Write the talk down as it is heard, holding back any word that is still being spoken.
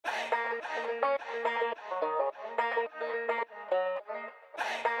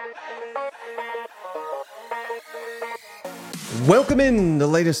Welcome in the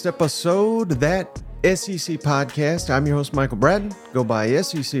latest episode of that SEC podcast. I'm your host, Michael Bratton. Go by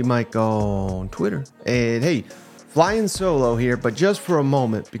SEC Mike on Twitter. And hey, flying solo here, but just for a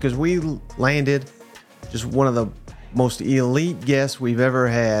moment, because we landed just one of the most elite guests we've ever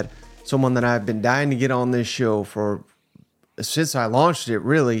had. Someone that I've been dying to get on this show since I launched it,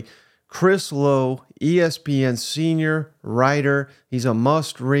 really. Chris Lowe, ESPN senior writer. He's a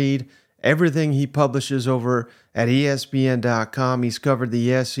must-read. Everything he publishes over at ESPN.com. He's covered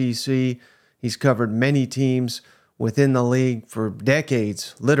the SEC. He's covered many teams within the league for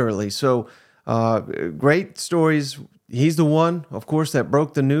decades, literally. So great stories. He's the one, of course, that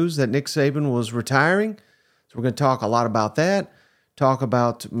broke the news that Nick Saban was retiring. So we're going to talk a lot about that. Talk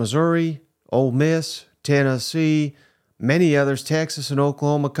about Missouri, Ole Miss, Tennessee, many others, Texas and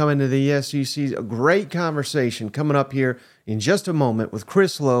Oklahoma coming to the SEC. A great conversation coming up here in just a moment with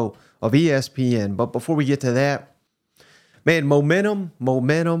Chris Lowe of ESPN. But before we get to that, man, momentum.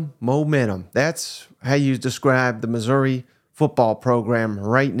 That's how you describe the Missouri football program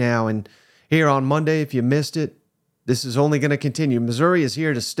right now. And here on Monday, if you missed it, this is only going to continue. Missouri is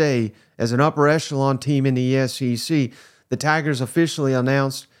here to stay as an upper echelon team in the SEC. The Tigers officially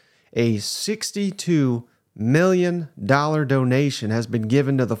announced a $62 million donation has been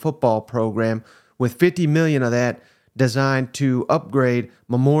given to the football program, with $50 million of that designed to upgrade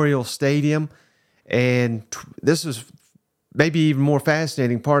Memorial Stadium. And this is maybe even more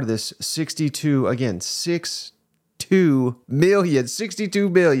fascinating part of this. 62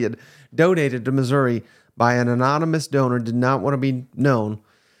 million donated to Missouri by an anonymous donor, did not want to be known.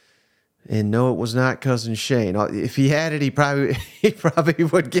 And no, it was not Cousin Shane. If he had it, he probably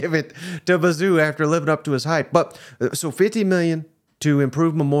would give it to Mizzou after living up to his hype. But so $50 million to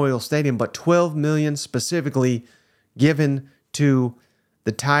improve Memorial Stadium, but $12 million specifically given to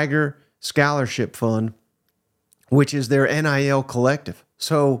the Tiger Scholarship Fund, which is their NIL collective.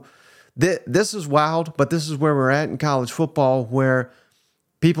 So this is wild, but this is where we're at in college football, where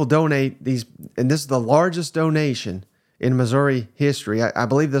people donate these, and this is the largest donation in Missouri history. I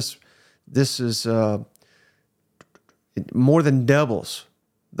believe this is more than doubles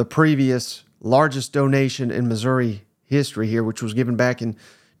the previous largest donation in Missouri history here, which was given back in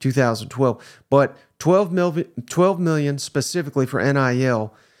 2012. But $12 million specifically for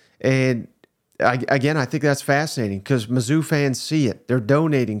NIL. And again, I think that's fascinating because Mizzou fans see it. They're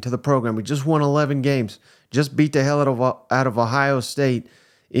donating to the program. We just won 11 games, just beat the hell out of Ohio State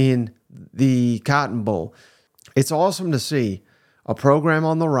in the Cotton Bowl. It's awesome to see a program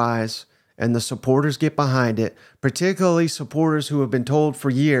on the rise and the supporters get behind it, particularly supporters who have been told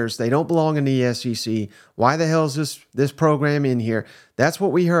for years they don't belong in the SEC. Why the hell is this program in here? That's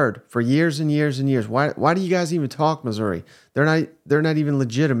what we heard for years and years and years. Why do you guys even talk Missouri? They're not even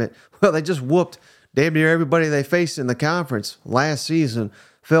legitimate. Well, they just whooped damn near everybody they faced in the conference last season.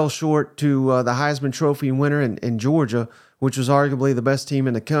 Fell short to the Heisman Trophy winner in Georgia, which was arguably the best team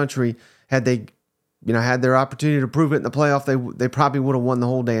in the country. Had they had their opportunity to prove it in the playoff, they probably would have won the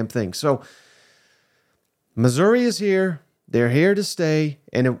whole damn thing. So Missouri is here. They're here to stay.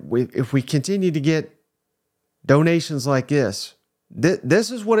 And if we continue to get donations like this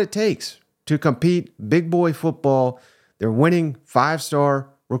is what it takes to compete big boy football. They're winning 5-star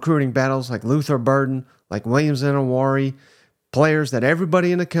recruiting battles like Luther Burden, like Williams Anawari, players that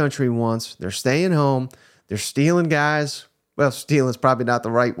everybody in the country wants. They're staying home. They're stealing guys. Well, stealing is probably not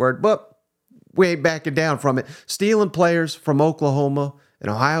the right word, but we ain't backing down from it. Stealing players from Oklahoma and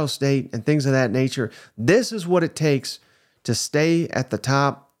Ohio State and things of that nature. This is what it takes to stay at the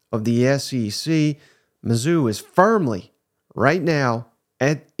top of the SEC. Mizzou is firmly, right now,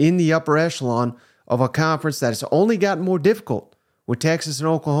 in the upper echelon of a conference that has only gotten more difficult with Texas and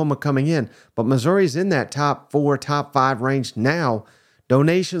Oklahoma coming in. But Missouri's in that top 4, top 5 range now.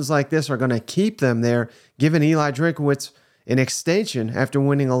 Donations like this are going to keep them there, giving Eli Drinkowitz an extension after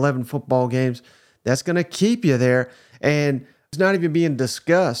winning 11 football games. That's going to keep you there. And it's not even being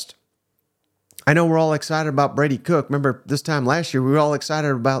discussed. I know we're all excited about Brady Cook. Remember this time last year, we were all excited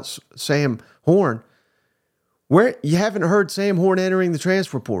about Sam Horn. Where you haven't heard Sam Horn entering the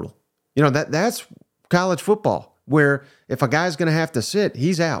transfer portal. That's college football, where if a guy's going to have to sit,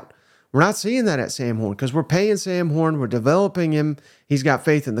 he's out. We're not seeing that at Sam Horn because we're paying Sam Horn. We're developing him. He's got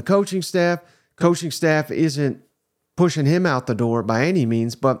faith in the coaching staff. Coaching staff isn't pushing him out the door by any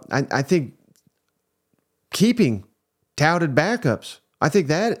means, but I think keeping touted backups, I think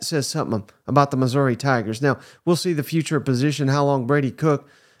that says something about the Missouri Tigers. Now, we'll see the future position, how long Brady Cook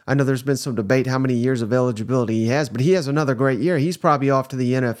I know there's been some debate how many years of eligibility he has, but he has another great year. He's probably off to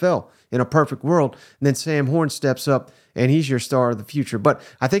the NFL in a perfect world. And then Sam Horn steps up, and he's your star of the future. But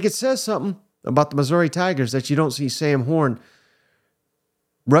I think it says something about the Missouri Tigers that you don't see Sam Horn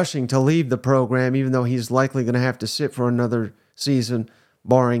rushing to leave the program, even though he's likely going to have to sit for another season,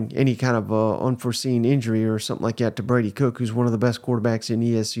 barring any kind of unforeseen injury or something like that to Brady Cook, who's one of the best quarterbacks in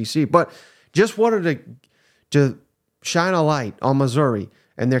the SEC. But just wanted to shine a light on Missouri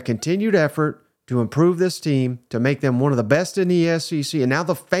and their continued effort to improve this team, to make them one of the best in the SEC. And now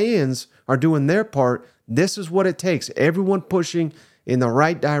the fans are doing their part. This is what it takes. Everyone pushing in the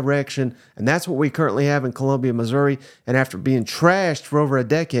right direction, and that's what we currently have in Columbia, Missouri. And after being trashed for over a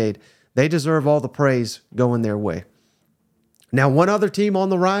decade, they deserve all the praise going their way. Now, one other team on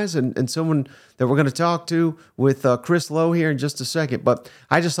the rise, and someone that we're going to talk to with Chris Lowe here in just a second, but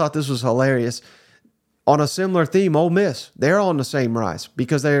I just thought this was hilarious. On a similar theme, Ole Miss, they're on the same rise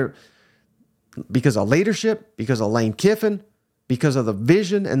because of leadership, because of Lane Kiffin, because of the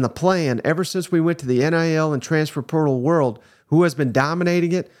vision and the plan ever since we went to the NIL and transfer portal world. Who has been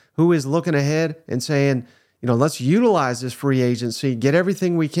dominating it, who is looking ahead and saying, let's utilize this free agency, get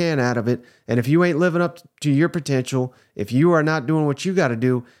everything we can out of it. And if you ain't living up to your potential, if you are not doing what you got to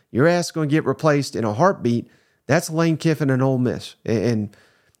do, your ass is going to get replaced in a heartbeat. That's Lane Kiffin and Ole Miss. And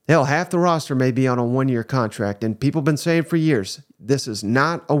hell, half the roster may be on a one-year contract. And people have been saying for years, this is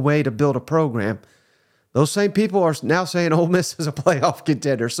not a way to build a program. Those same people are now saying Ole Miss is a playoff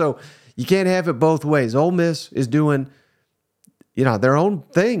contender. So you can't have it both ways. Ole Miss is doing their own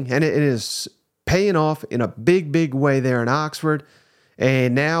thing, and it is paying off in a big, big way there in Oxford.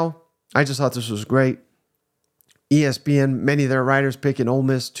 And now, I just thought this was great. ESPN, many of their writers picking Ole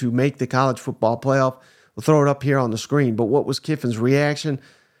Miss to make the college football playoff. We'll throw it up here on the screen. But what was Kiffin's reaction?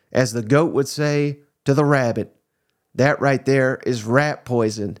 As the GOAT would say to the rabbit, that right there is rat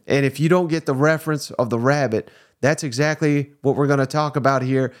poison. And if you don't get the reference of the rabbit, that's exactly what we're going to talk about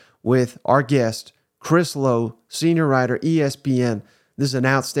here with our guest, Chris Lowe, senior writer, ESPN. This is an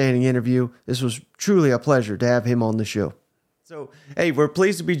outstanding interview. This was truly a pleasure to have him on the show. So, hey, we're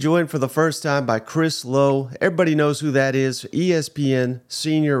pleased to be joined for the first time by Chris Lowe. Everybody knows who that is, ESPN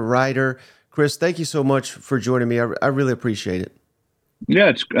senior writer. Chris, thank you so much for joining me. I really appreciate it. Yeah,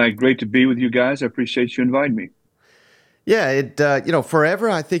 it's great to be with you guys. I appreciate you inviting me. Yeah, forever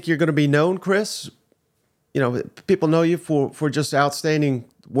I think you're going to be known, Chris. People know you for just outstanding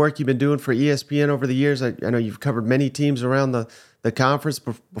work you've been doing for ESPN over the years. I know you've covered many teams around the conference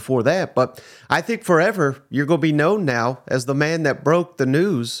before that, but I think forever you're going to be known now as the man that broke the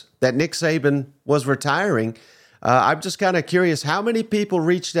news that Nick Saban was retiring. I'm just kind of curious, how many people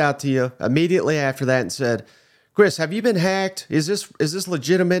reached out to you immediately after that and said, Chris, have you been hacked? Is this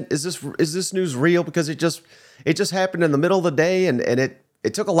legitimate? Is this news real? Because it just happened in the middle of the day, and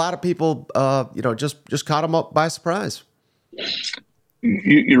it took a lot of people, just caught them up by surprise.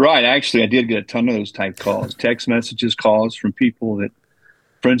 You're right. Actually, I did get a ton of those type calls, text messages, calls from people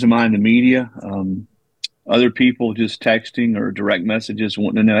friends of mine in the media, other people just texting or direct messages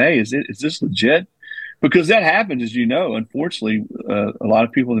wanting to know, hey, is this legit? Because that happens, as you know. Unfortunately, a lot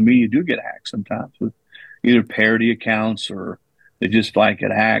of people in the media do get hacked sometimes with either parody accounts or they just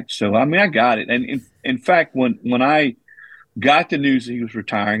get hacked. So, I mean, I got it. And in fact, when I got the news that he was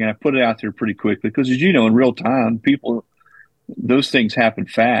retiring, and I put it out there pretty quickly because, as you know, in real time, those things happen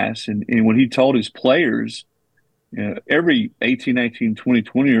fast. And when he told his players, every 18, 19, 20,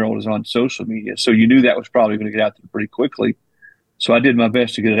 20-year-old is on social media. So you knew that was probably going to get out there pretty quickly. So I did my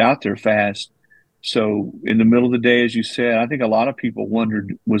best to get it out there fast. So in the middle of the day, as you said, I think a lot of people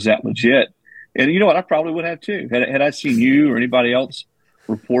wondered, was that legit? And you know what? I probably would have too. Had I seen you or anybody else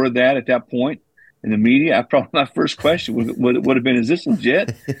reported that at that point in the media, my first question would have been, is this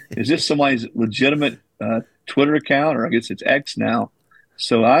legit? Is this somebody's legitimate Twitter account, or I guess it's X now?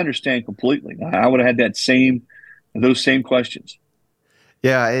 So I understand completely. I would have had those same questions.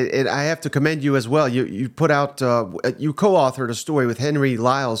 Yeah, I have to commend you as well. You put out, you co-authored a story with Henry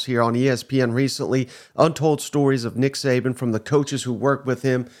Lyles here on ESPN recently, Untold Stories of Nick Saban from the coaches who worked with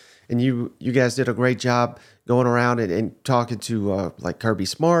him. And you guys did a great job going around and talking to like Kirby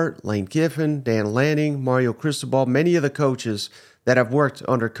Smart, Lane Kiffin, Dan Lanning, Mario Cristobal, many of the coaches that have worked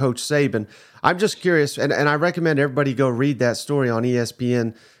under Coach Saban. I'm just curious, and I recommend everybody go read that story on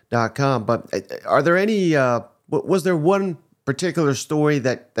ESPN.com. But are there any, was there one particular story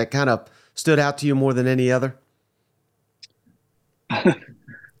that kind of stood out to you more than any other?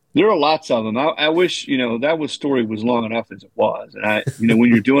 There are lots of them. I wish, that story was long enough as it was. And when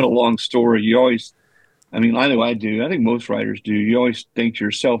you're doing a long story, you always, I know I do. I think most writers do. You always think to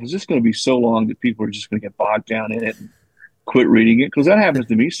yourself, is this going to be so long that people are just going to get bogged down in it quit reading it because that happens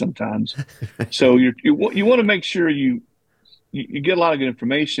to me sometimes. So you want to make sure you get a lot of good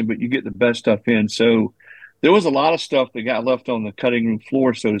information, but you get the best stuff in. So there was a lot of stuff that got left on the cutting room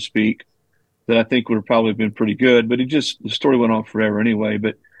floor, so to speak, that I think would have probably been pretty good. But the story went on forever anyway.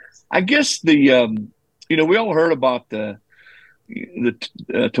 But I guess we all heard about the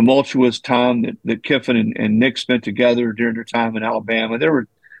tumultuous time that Kiffin and Nick spent together during their time in Alabama.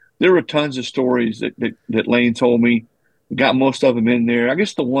 There were tons of stories that Lane told me. Got most of them in there. I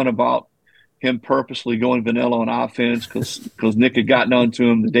guess the one about him purposely going vanilla on offense because Nick had gotten onto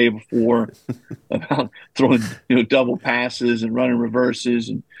him the day before about throwing double passes and running reverses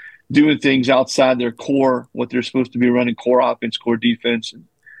and doing things outside their core, what they're supposed to be running core offense, core defense,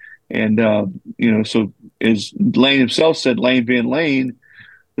 so as Lane himself said, Lane being Lane,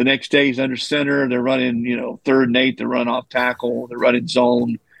 the next day he's under center. They're running, third and 8. They're running off tackle. They're running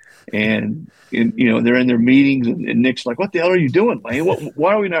zone, and they're in their meetings. And Nick's like, "What the hell are you doing, Lane?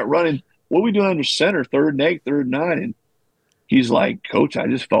 Why are we not running? What are we doing under center? Third and 8, third and 9?" And he's like, "Coach, I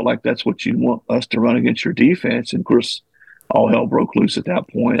just felt like that's what you want us to run against your defense." And of course, all hell broke loose at that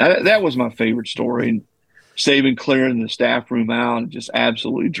point. That was my favorite story. And Saban clearing the staff room out and just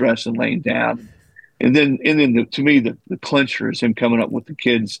absolutely dressing Lane down. And then to me, the clincher is him coming up with the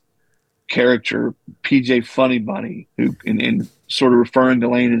kid's character, PJ Funny Bunny, who and sort of referring to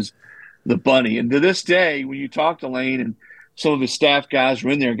Lane as the bunny. And to this day, when you talk to Lane and some of his staff guys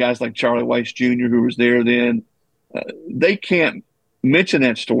were in there, guys like Charlie Weiss Jr., who was there then, they can't mention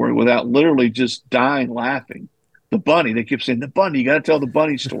that story without literally just dying laughing. The bunny, they keep saying, the bunny, you got to tell the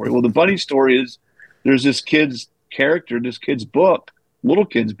bunny story. Well, the bunny story is there's this kid's character, this kid's book, little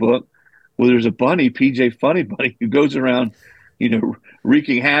kid's book, where there's a bunny, PJ Funny Bunny, who goes around,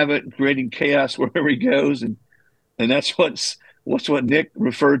 wreaking havoc, creating chaos wherever he goes. And that's what Nick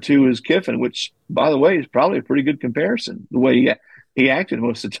referred to as Kiffin, which, by the way, is probably a pretty good comparison, the way he acted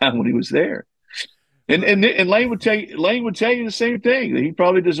most of the time when he was there. And Lane would tell you the same thing, that he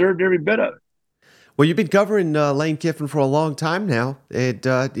probably deserved every bit of it. Well, you've been covering Lane Kiffin for a long time now.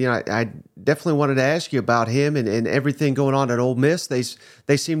 I definitely wanted to ask you about him and everything going on at Ole Miss.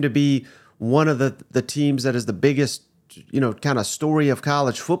 They seem to be one of the teams that is the biggest, kind of story of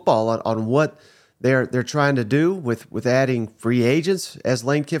college football on what they're trying to do with adding free agents, as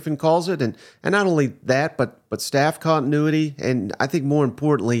Lane Kiffin calls it, and not only that, but staff continuity, and I think more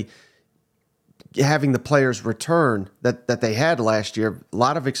importantly, having the players return that they had last year. A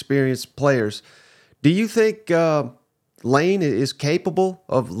lot of experienced players. Do you think Lane is capable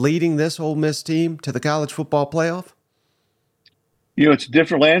of leading this Ole Miss team to the college football playoff? It's a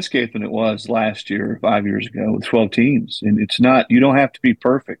different landscape than it was last year, 5 years ago, with 12 teams. And it's not, you don't have to be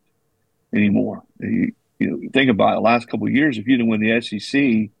perfect anymore. Think about it. The last couple of years, if you didn't win the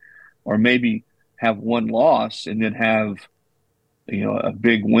SEC or maybe have one loss and then have, a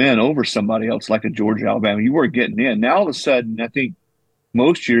big win over somebody else like a Georgia, Alabama, you weren't getting in. Now, all of a sudden, I think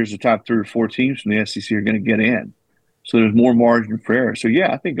most years the top 3 or 4 teams from the SEC are going to get in. So there's more margin for error. So,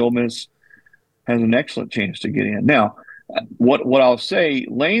 yeah, I think Ole Miss has an excellent chance to get in. Now, what I'll say,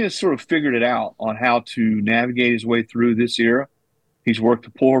 Lane has sort of figured it out on how to navigate his way through this era. He's worked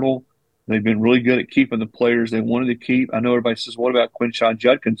the portal. They've been really good at keeping the players they wanted to keep. I know everybody says, what about Quinshon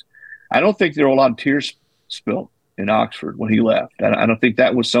Judkins? I don't think there were a lot of tears spilled in Oxford when he left. I don't think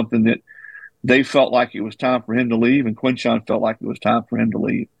that was something that they felt like it was time for him to leave, and Quinshon felt like it was time for him to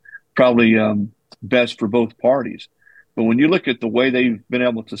leave. Probably best for both parties. But when you look at the way they've been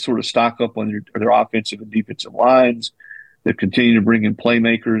able to sort of stock up on their offensive and defensive lines, they've continued to bring in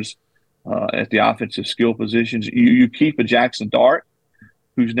playmakers at the offensive skill positions. You keep a Jackson Dart,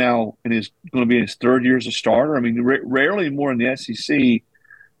 who's now going to be in his 3rd year as a starter. I mean, rarely more in the SEC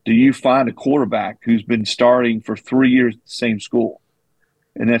do you find a quarterback who's been starting for 3 years at the same school.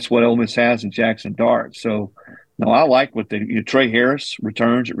 And that's what Ole Miss has in Jackson Dart. So, no, I like what Trey Harris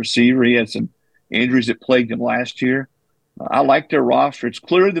returns at receiver. He had some injuries that plagued him last year. I like their roster. It's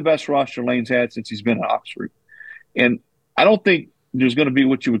clearly the best roster Lane's had since he's been at Oxford. And I don't think there's going to be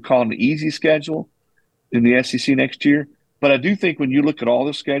what you would call an easy schedule in the SEC next year. But I do think when you look at all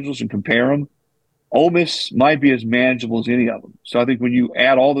the schedules and compare them, Ole Miss might be as manageable as any of them. So I think when you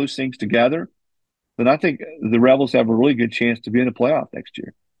add all those things together, then I think the Rebels have a really good chance to be in the playoff next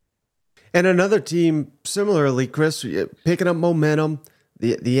year. And another team, similarly, Chris, picking up momentum.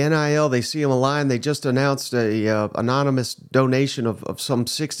 The NIL, they see them aligned. They just announced a anonymous donation of some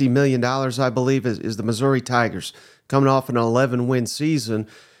 $60 million, I believe, is the Missouri Tigers, coming off an 11-win season.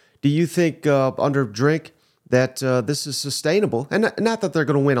 Do you think under Drink that this is sustainable? And not that they're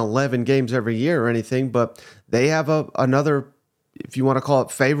going to win 11 games every year or anything, but they have another, if you want to call it,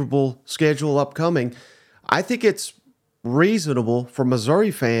 favorable schedule upcoming. I think it's reasonable for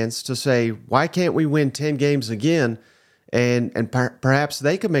Missouri fans to say, why can't we win 10 games again, and perhaps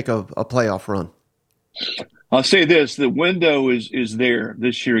they could make a playoff run? I'll say this: the window is there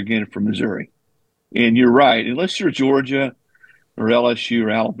this year again for Missouri, and you're right. Unless you're Georgia or LSU or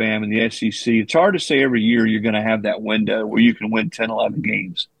Alabama in the SEC, it's hard to say every year you're going to have that window where you can win 10, 11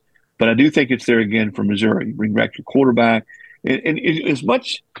 games. But I do think it's there again for Missouri. Bring back your quarterback, and as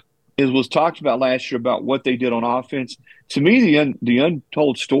much as was talked about last year about what they did on offense, to me the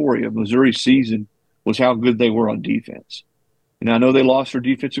untold story of Missouri's season was how good they were on defense. And I know they lost their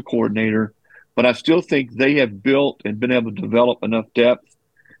defensive coordinator, but I still think they have built and been able to develop enough depth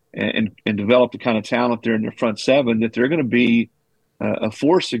and develop the kind of talent there in their front seven that they're going to be a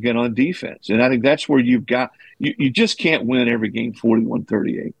force again on defense. And I think that's where you just can't win every game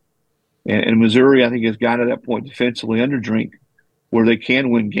 41-38. And Missouri, I think, has got to that point defensively under Drink where they can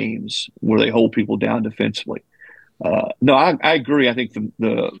win games where they hold people down defensively. No, I agree. I think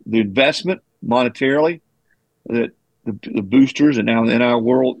the investment monetarily that the boosters and now the NIL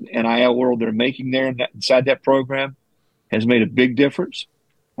world they're making there inside that program has made a big difference.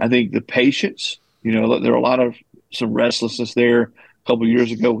 I think the patience, there are a lot of some restlessness there a couple of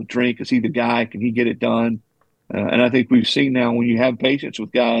years ago with Drink. Is he the guy? Can he get it done? And I think we've seen now when you have patience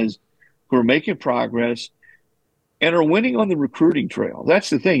with guys who are making progress and are winning on the recruiting trail. That's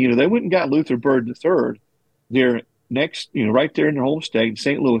the thing. They went and got Luther Bird III. They're next, right there in their home state in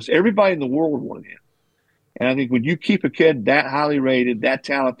St. Louis. Everybody in the world wanted him. And I think when you keep a kid that highly rated, that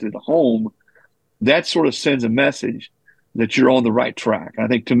talented at home, that sort of sends a message that you're on the right track. I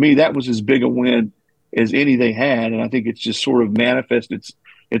think to me that was as big a win as any they had, and I think it's just sort of manifested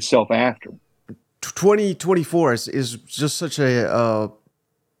itself after. 2024 is just such a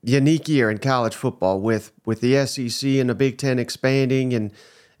unique year in college football with the SEC and the Big Ten expanding,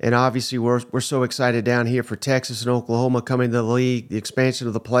 and obviously we're so excited down here for Texas and Oklahoma coming to the league, the expansion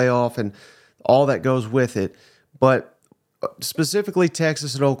of the playoff, and all that goes with it. But specifically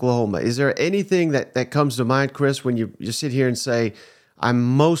Texas and Oklahoma, is there anything that comes to mind, Chris, when you sit here and say, I'm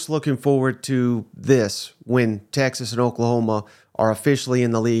most looking forward to this when Texas and Oklahoma are officially in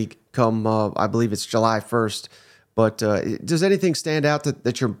the league come, I believe it's July 1st. But does anything stand out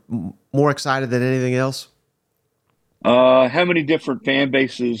that you're more excited than anything else? How many different fan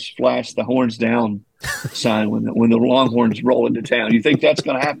bases flash the horns down sign when the Longhorns roll into town? You think that's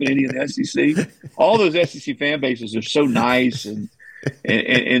going to happen any in the SEC? All those SEC fan bases are so nice and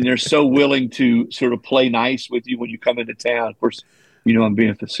they're so willing to sort of play nice with you when you come into town. Of course, I'm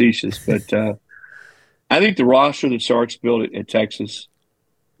being facetious, but I think the roster that Sark's built at Texas,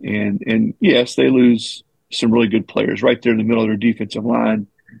 and yes, they lose some really good players right there in the middle of their defensive line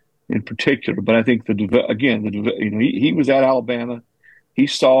in particular. But I think he was at Alabama. He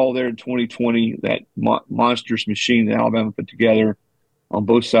saw there in 2020 that monstrous machine that Alabama put together on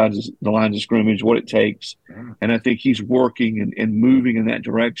both sides of the lines of scrimmage, what it takes. And I think he's working and moving in that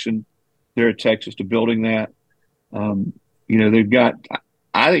direction there at Texas to building that. They've got,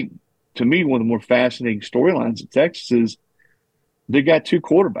 I think, to me, one of the more fascinating storylines at Texas is they got two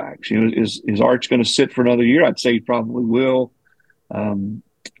quarterbacks. Is Arch going to sit for another year? I'd say he probably will.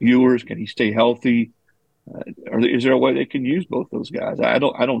 Ewers, can he stay healthy? Or is there a way they can use both those guys? I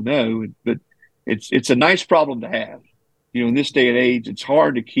don't know, but it's a nice problem to have. In this day and age, it's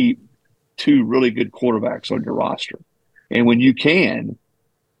hard to keep two really good quarterbacks on your roster, and when you can,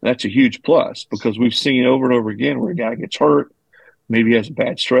 that's a huge plus because we've seen over and over again where a guy gets hurt, maybe he has a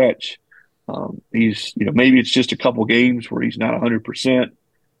bad stretch. Maybe it's just a couple games where he's not 100%.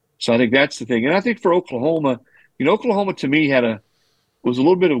 So I think that's the thing, and I think for Oklahoma, Oklahoma to me was a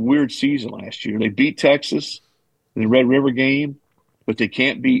little bit of a weird season last year. They beat Texas in the Red River game, but they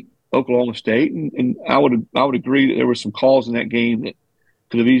can't beat Oklahoma State. And I would agree that there were some calls in that game that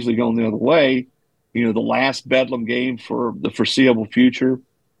could have easily gone the other way. The last Bedlam game for the foreseeable future,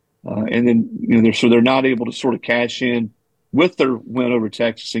 and then they're not able to sort of cash in with their win over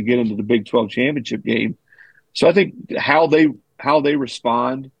Texas and get into the Big 12 championship game. So I think how they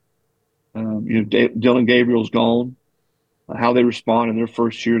respond. Dylan Gabriel's gone. How they respond in their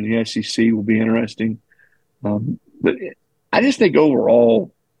first year in the SEC will be interesting. But I just think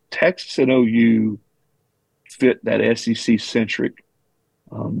overall, Texas and OU fit that SEC-centric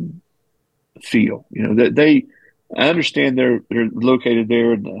feel. That I understand they're located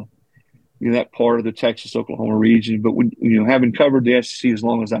there in that part of the Texas-Oklahoma region, but when having covered the SEC as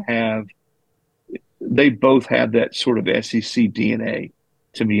long as I have, they both have that sort of SEC DNA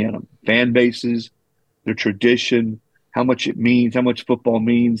to me in them. Fan bases, their tradition, how much it means, how much football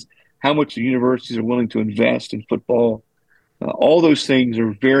means, how much the universities are willing to invest in football. All those things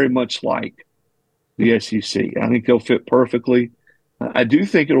are very much like the SEC. I think they'll fit perfectly. I do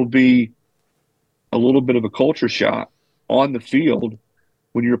think it'll be a little bit of a culture shock on the field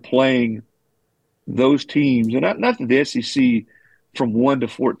when you're playing those teams. And not that the SEC from 1 to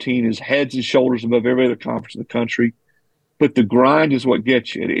 14 is heads and shoulders above every other conference in the country, but the grind is what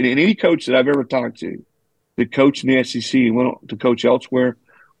gets you. And any coach that I've ever talked to that coached in the SEC and went on to coach elsewhere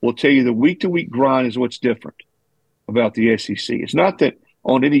will tell you the week-to-week grind is what's different about the SEC. It's not that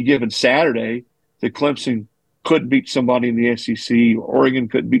on any given Saturday that Clemson couldn't beat somebody in the SEC or Oregon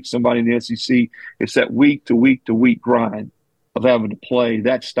couldn't beat somebody in the SEC. It's that week-to-week-to-week grind of having to play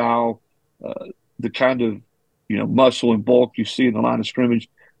that style, the kind of muscle and bulk you see in the line of scrimmage,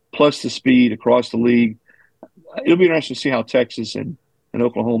 plus the speed across the league. It'll be interesting to see how Texas and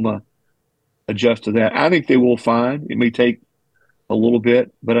Oklahoma adjust to that. I think they will fine. It may take a little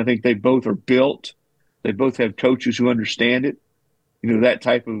bit, but I think they both are built. They both have coaches who understand it. That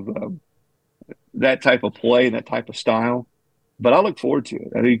type of play and that type of style. But I look forward to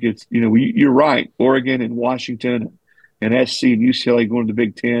it. I think it's you're right. Oregon and Washington and SC and UCLA going to the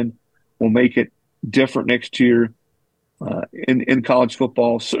Big Ten will make it different next year in college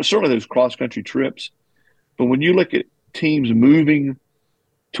football. So, certainly those cross country trips. But when you look at teams moving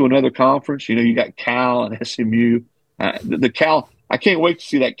to another conference, you got Cal and SMU. The Cal, I can't wait to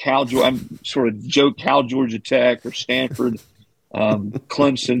see that Cal. I'm sort of joke Cal, Georgia Tech or Stanford,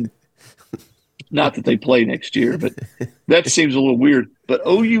 Clemson. Not that they play next year, but that seems a little weird. But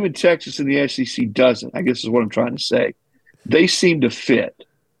OU and Texas in the SEC doesn't. I guess is what I'm trying to say. They seem to fit,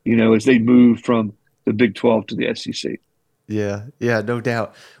 as they move from the Big 12 to the SEC. Yeah, no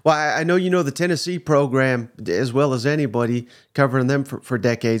doubt. Well, I know the Tennessee program as well as anybody, covering them for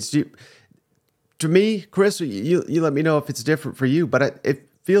decades. To me, Chris, you let me know if it's different for you, but it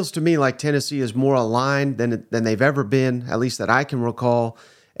feels to me like Tennessee is more aligned than they've ever been, at least that I can recall,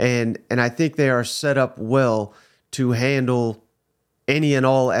 and I think they are set up well to handle any and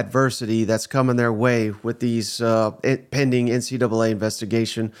all adversity that's coming their way with these pending NCAA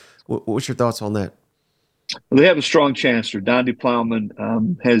investigation. What's your thoughts on that? Well, they have a strong chancellor. Donde Plowman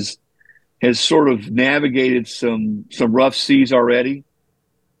has sort of navigated some rough seas already,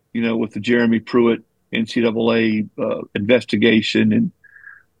 with the Jeremy Pruitt NCAA investigation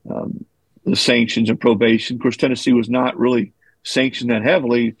and the sanctions and probation. Of course, Tennessee was not really sanctioned that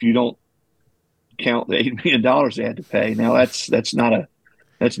heavily if you don't count the $8 million they had to pay. Now that's not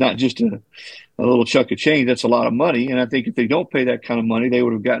just a little chunk of change. That's a lot of money. And I think if they don't pay that kind of money, they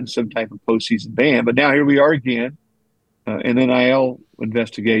would have gotten some type of postseason ban. But now here we are again, an NIL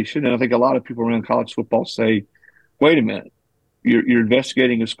investigation. And I think a lot of people around college football say, wait a minute, you're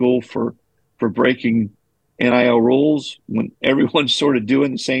investigating a school for breaking NIL rules when everyone's sort of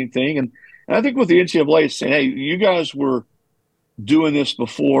doing the same thing. And I think what the NCAA is saying, hey, you guys were doing this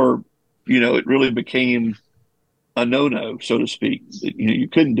before, it really became a no-no, so to speak. You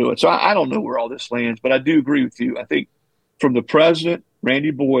couldn't do it. So I don't know where all this lands, but I do agree with you. I think from the president,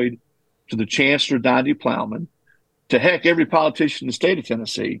 Randy Boyd, to the chancellor, Donde Plowman, to heck, every politician in the state of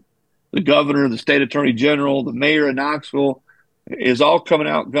Tennessee, the governor, the state attorney general, the mayor of Knoxville, is all coming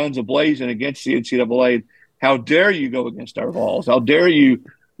out guns a-blazing against the NCAA. How dare you go against our laws? How dare you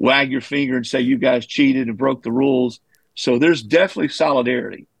wag your finger and say you guys cheated and broke the rules? So there's definitely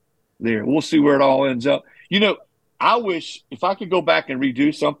solidarity there. We'll see where it all ends up. I wish if I could go back and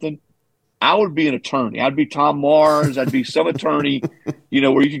redo something, I would be an attorney. I'd be Tom Mars. I'd be some attorney,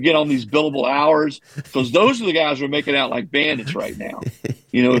 where you could get on these billable hours, because those are the guys who are making out like bandits right now.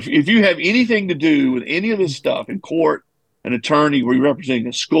 If you have anything to do with any of this stuff in court, an attorney where you're representing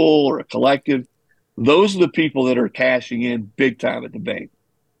a school or a collective, those are the people that are cashing in big time at the bank.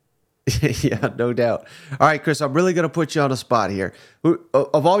 Yeah, no doubt. All right, Chris, I'm really going to put you on a spot here.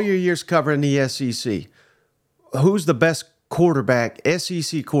 Of all your years covering the SEC, who's the best quarterback,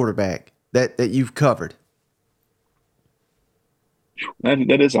 SEC quarterback that you've covered?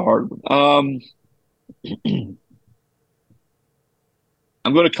 That is a hard one.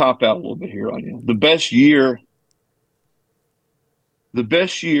 I'm going to cop out a little bit here on you. The best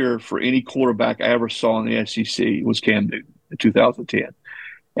year for any quarterback I ever saw in the SEC was Cam Newton in 2010.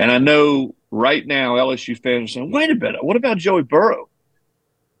 And I know right now LSU fans are saying, wait a minute, what about Joey Burrow?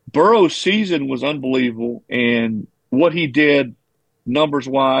 Burrow's season was unbelievable, and what he did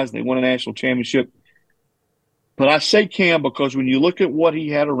numbers-wise, they won a national championship. But I say Cam because when you look at what he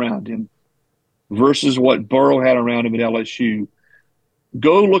had around him versus what Burrow had around him at LSU,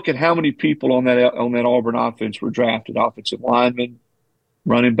 go look at how many people on that Auburn offense were drafted, offensive linemen,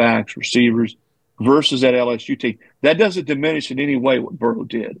 running backs, receivers, versus that LSU team. That doesn't diminish in any way what Burrow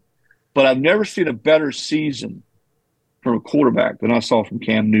did. But I've never seen a better season from a quarterback than I saw from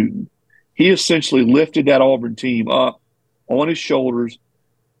Cam Newton. he essentially lifted that Auburn team up on his shoulders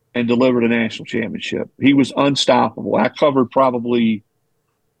and delivered a national championship. He was unstoppable. I covered probably,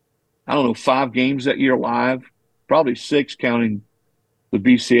 I don't know, 5 games that year live, probably 6 counting the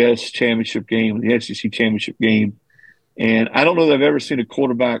BCS championship game, the SEC championship game. And I don't know that I've ever seen a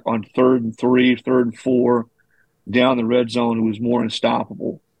quarterback on 3rd and 3, 3rd and 4 down the red zone who was more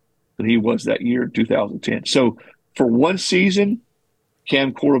unstoppable than he was that year in 2010. So for one season,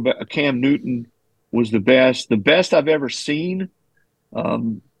 Cam Newton was the best I've ever seen.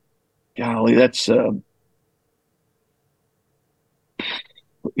 Golly, that's Tim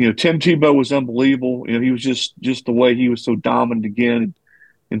Tebow was unbelievable. He was just the way he was so dominant again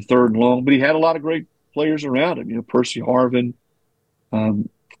in 3rd and long. But he had a lot of great players around him. Percy Harvin.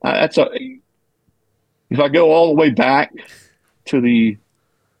 That's a if I go all the way back to the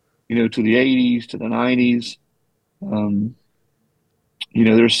to the 80s, to the 90s.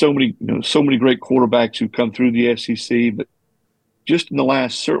 There's so many great quarterbacks who come through the SEC, but just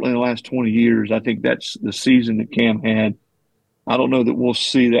certainly in the last 20 years, I think that's the season that Cam had. I don't know that we'll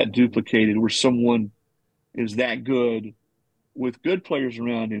see that duplicated where someone is that good with good players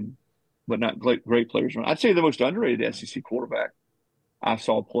around him, but not great players around. I'd say the most underrated SEC quarterback I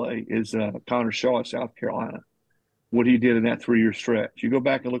saw play is Connor Shaw at South Carolina. What he did in that 3-year stretch. You go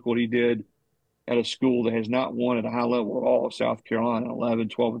back and look what he did at a school that has not won at a high level at all, South Carolina, 11,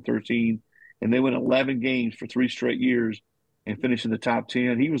 12, and 13. And they went 11 games for 3 straight years and finished in the top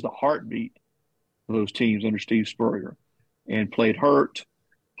 10. He was the heartbeat of those teams under Steve Spurrier and played hurt,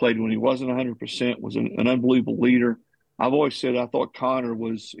 played when he wasn't 100%, was an unbelievable leader. I've always said I thought Connor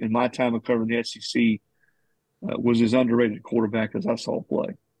was, in my time of covering the SEC, was as underrated quarterback as I saw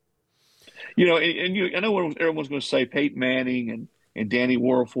play. I know everyone's going to say Peyton Manning and Danny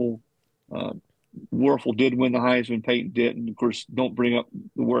Werfel. Werfel did win the Heisman. Peyton didn't. Of course, don't bring up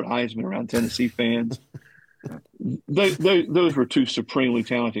the word Heisman around Tennessee fans. Those were 2 supremely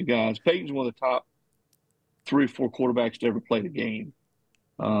talented guys. Peyton's one of the top 3 or 4 quarterbacks to ever play the game.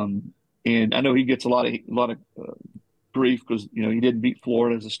 And I know he gets a lot of grief because he didn't beat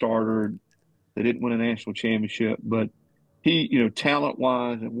Florida as a starter. And they didn't win a national championship, but he, talent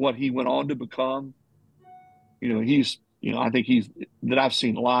wise and what he went on to become, I think that I've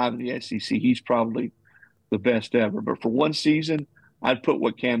seen live in the SEC. He's probably the best ever. But for one season, I'd put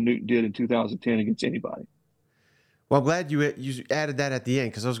what Cam Newton did in 2010 against anybody. Well, I'm glad you added that at the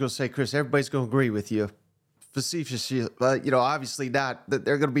end because I was going to say, Chris, everybody's going to agree with you. Facetiously, obviously not.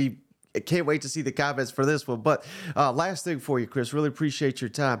 They're going to be. I can't wait to see the comments for this one. But last thing for you, Chris, really appreciate your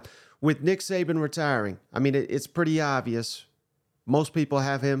time. With Nick Saban retiring, I mean, it's pretty obvious. Most people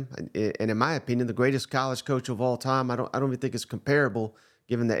have him, and in my opinion, the greatest college coach of all time. I don't even think it's comparable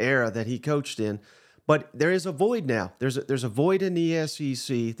given the era that he coached in. But there is a void now. There's a void in the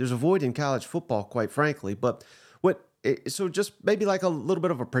SEC. There's a void in college football, quite frankly. But so just maybe like a little bit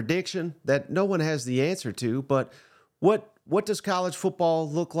of a prediction that no one has the answer to. But what does college football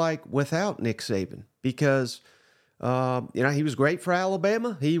look like without Nick Saban? Because he was great for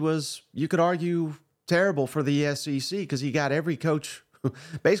Alabama. He was, you could argue, terrible for the SEC because he got every coach,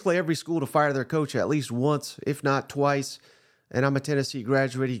 basically every school to fire their coach at least once, if not twice. And I'm a Tennessee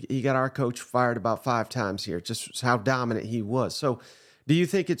graduate. He got our coach fired about 5 times here, just how dominant he was. So do you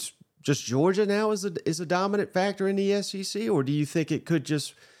think it's just Georgia now is a dominant factor in the SEC, or do you think it could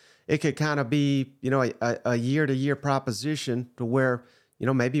kind of be, a year-to-year proposition to where,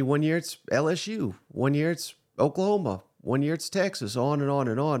 maybe one year it's LSU, one year it's Oklahoma, one year it's Texas, on and on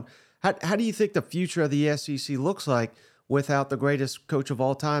and on. How do you think the future of the SEC looks like without the greatest coach of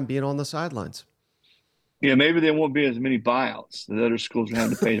all time being on the sidelines? Yeah, maybe there won't be as many buyouts that other schools are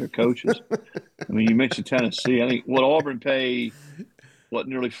having to pay their coaches. I mean, you mentioned Tennessee. I think Auburn pay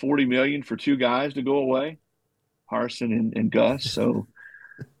nearly $40 million for 2 guys to go away, Harsin and Gus. So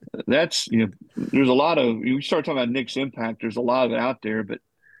that's there's a lot of you start talking about Nick's impact. There's a lot of it out there, but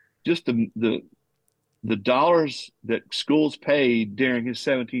just the dollars that schools paid during his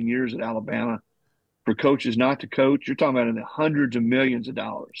 17 years at Alabama for coaches not to coach, you're talking about in the hundreds of millions of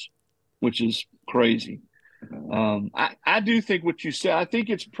dollars, which is crazy. I do think what you said, I think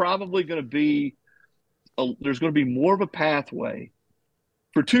it's probably going to be, there's going to be more of a pathway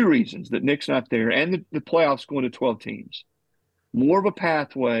for 2 reasons that Nick's not there and the playoffs going to 12 teams. More of a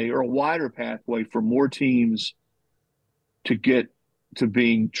pathway or a wider pathway for more teams to get to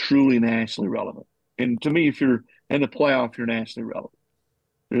being truly nationally relevant. And to me, if you're in the playoff, you're nationally relevant.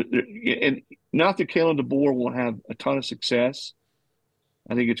 And not that Kalen DeBoer won't have a ton of success.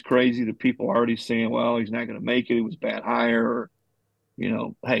 I think it's crazy that people are already saying, well, he's not going to make it. It was a bad hire. Or,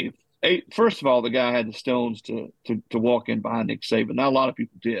 hey, first of all, the guy had the stones to walk in behind Nick Saban. Not a lot of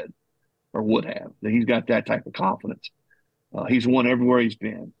people did. or would have. That he's got that type of confidence. He's won everywhere he's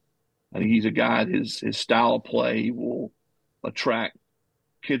been. I think he's a guy that his style of play will attract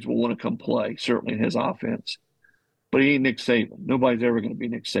kids will want to come play, certainly in his offense. But he ain't Nick Saban. Nobody's ever going to be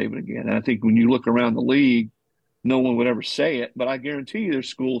Nick Saban again. And I think when you look around the league, no one would ever say it, but I guarantee you there's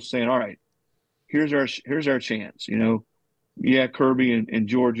schools saying, all right, here's our chance. Yeah, Kirby and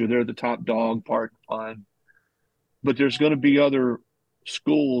Georgia, they're the top dog, pardon the pun. But there's going to be other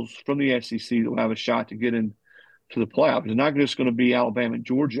schools from the SEC that will have a shot to get into the playoffs. It's not just going to be Alabama and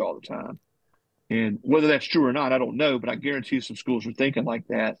Georgia all the time. And whether that's true or not, I don't know, but I guarantee some schools are thinking like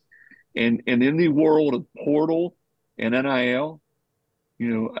that. And in the world of portal and NIL,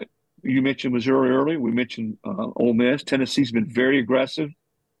 you mentioned Missouri earlier. We mentioned Ole Miss. Tennessee's been very aggressive,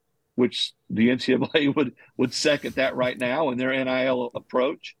 which the NCAA would second that right now in their NIL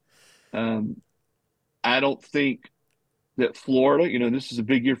approach. I don't think that Florida, this is a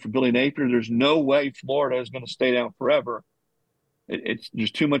big year for Billy Napier. There's no way Florida is going to stay down forever.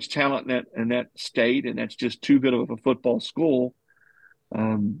 There's too much talent in that state, and that's just too good of a football school.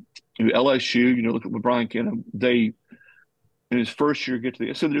 LSU, look at Brian Kenham. They in his first year get to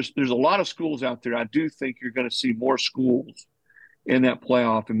the so there's a lot of schools out there. I do think you're going to see more schools in that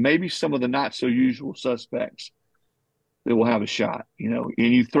playoff, and maybe some of the not so usual suspects that will have a shot. And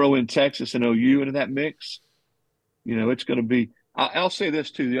you throw in Texas and OU into that mix. It's going to be. I'll say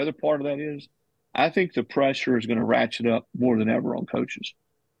this too. The other part of that is, I think the pressure is going to ratchet up more than ever on coaches,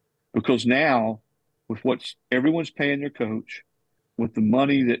 because now with what everyone's paying their coach, with the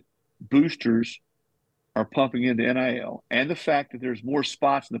money that boosters are pumping into NIL, and the fact that there's more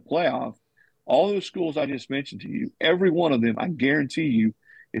spots in the playoff, all those schools I just mentioned to you, every one of them, I guarantee you,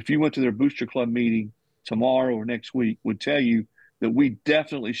 if you went to their booster club meeting tomorrow or next week, would tell you that we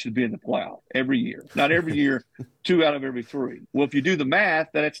definitely should be in the playoff every year. Not every year, 2 out of every 3. Well, if you do the math,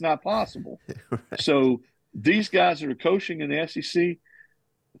 then it's not possible. Right. So these guys that are coaching in the SEC,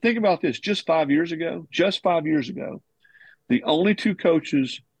 think about this. Just 5 years ago, the only 2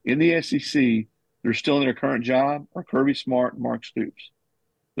 coaches in the SEC that are still in their current job are Kirby Smart and Mark Stoops.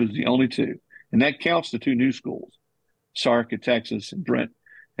 Those are the only 2. And that counts the 2 new schools, Sark at Texas and Brent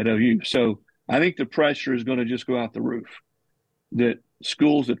at OU. So I think the pressure is going to just go out the roof. That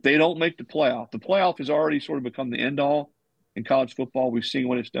schools, if they don't make the playoff has already sort of become the end all in college football. We've seen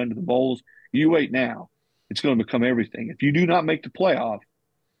what it's done to the bowls. You wait now. It's going to become everything. If you do not make the playoff,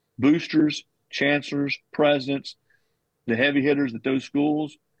 boosters, chancellors, presidents, the heavy hitters at those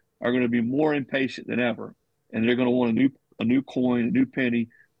schools are going to be more impatient than ever. And they're going to want a new coin, a new penny.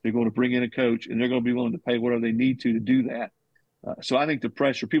 They're going to bring in a coach, and they're going to be willing to pay whatever they need to do that. So I think the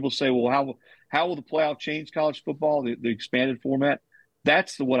pressure, people say, well, how will the playoff change college football, the expanded format?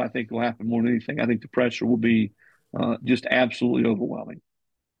 That's what I think will happen more than anything. I think the pressure will be just absolutely overwhelming.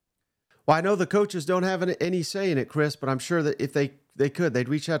 Well, I know the coaches don't have any say in it, Chris, but I'm sure that if they could, they'd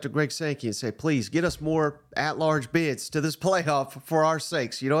reach out to Greg Sankey and say, please get us more at-large bids to this playoff for our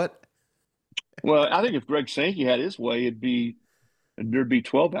sakes. You know what? Well, I think if Greg Sankey had his way, there'd be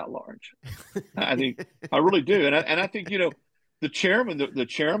 12 at-large. I really do. And I think, the chairman of the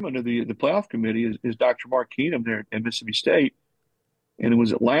playoff committee is Dr. Mark Keenum there at Mississippi State. And it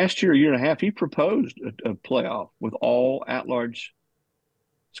was last year, a year and a half, he proposed a playoff with all at-large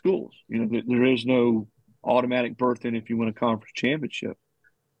schools. There is no automatic berth in if you win a conference championship.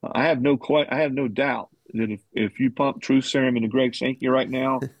 I have no doubt that if you pump truth serum into Greg Sankey right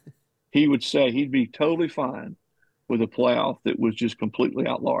now, he would say he'd be totally fine with a playoff that was just completely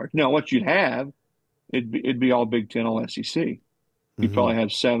at-large. Now, what you'd have, it'd be all Big Ten, all SEC. You'd probably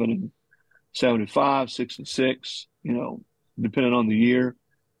have 7 and 5, 6 and 6, depending on the year.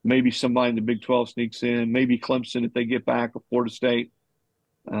 Maybe somebody in the Big 12 sneaks in, maybe Clemson if they get back, or Florida State.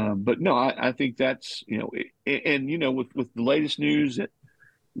 But no, I think that's, with the latest news that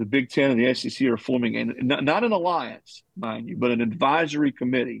the Big Ten and the SEC are forming, not an alliance, mind you, but an advisory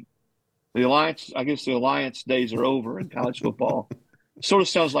committee. The alliance days are over in college football. It sort of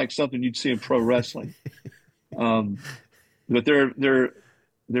sounds like something you'd see in pro wrestling. But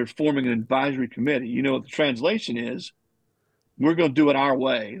they're forming an advisory committee. What the translation is? We're going to do it our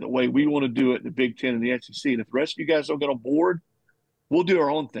way, the way we want to do it in the Big Ten and the SEC. And if the rest of you guys don't get on board, we'll do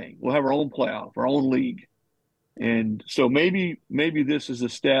our own thing. We'll have our own playoff, our own league. And so maybe this is a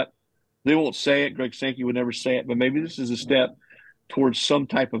step. They won't say it. Greg Sankey would never say it, but maybe this is a step towards some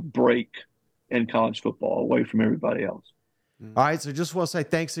type of break in college football away from everybody else. All right, so just want to say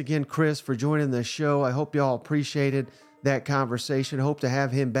thanks again, Chris, for joining the show. I hope y'all appreciated that conversation. Hope to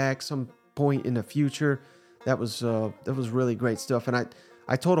have him back some point in the future. That was really great stuff. And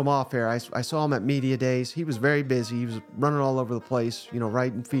I told him off air. I saw him at media days. He was very busy. He was running all over the place,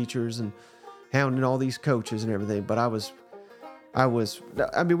 writing features and hounding all these coaches and everything. But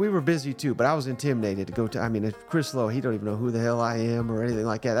we were busy too, but I was intimidated to go to, if Chris Lowe, he don't even know who the hell I am or anything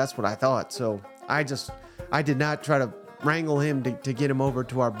like that. That's what I thought. So I did not try to wrangle him to get him over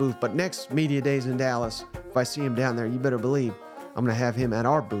to our booth. But next media days in Dallas, if I see him down there, you better believe I'm going to have him at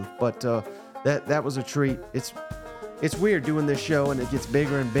our booth. But that was a treat. It's weird doing this show, and it gets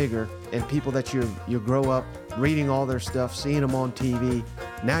bigger and bigger, and people that you grow up reading all their stuff, seeing them on TV.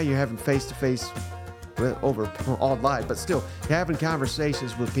 Now you're having face-to-face over all live, but still having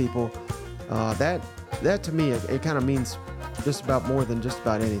conversations with people. That to me, it kind of means just about more than just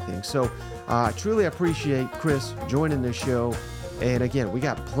about anything. So I truly appreciate Chris joining the show. And again, we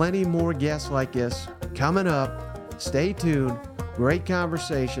got plenty more guests like this coming up. Stay tuned. Great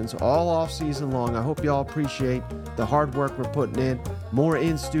conversations all off season long. I hope y'all appreciate the hard work we're putting in. More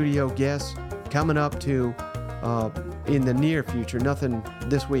in-studio guests coming up too in the near future. Nothing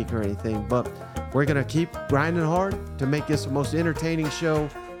this week or anything, but we're going to keep grinding hard to make this the most entertaining show,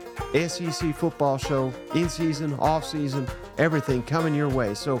 SEC football show, in season, off season, everything coming your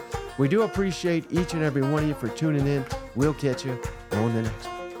way. So we do appreciate each and every one of you for tuning in. We'll catch you on the next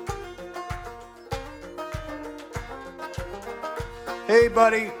one. Hey,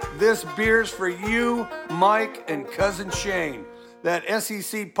 buddy, this beer's for you, Mike, and Cousin Shane. That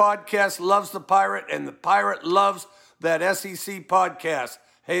SEC podcast loves the Pirate, and the Pirate loves that SEC podcast.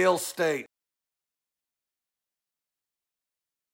 Hail State.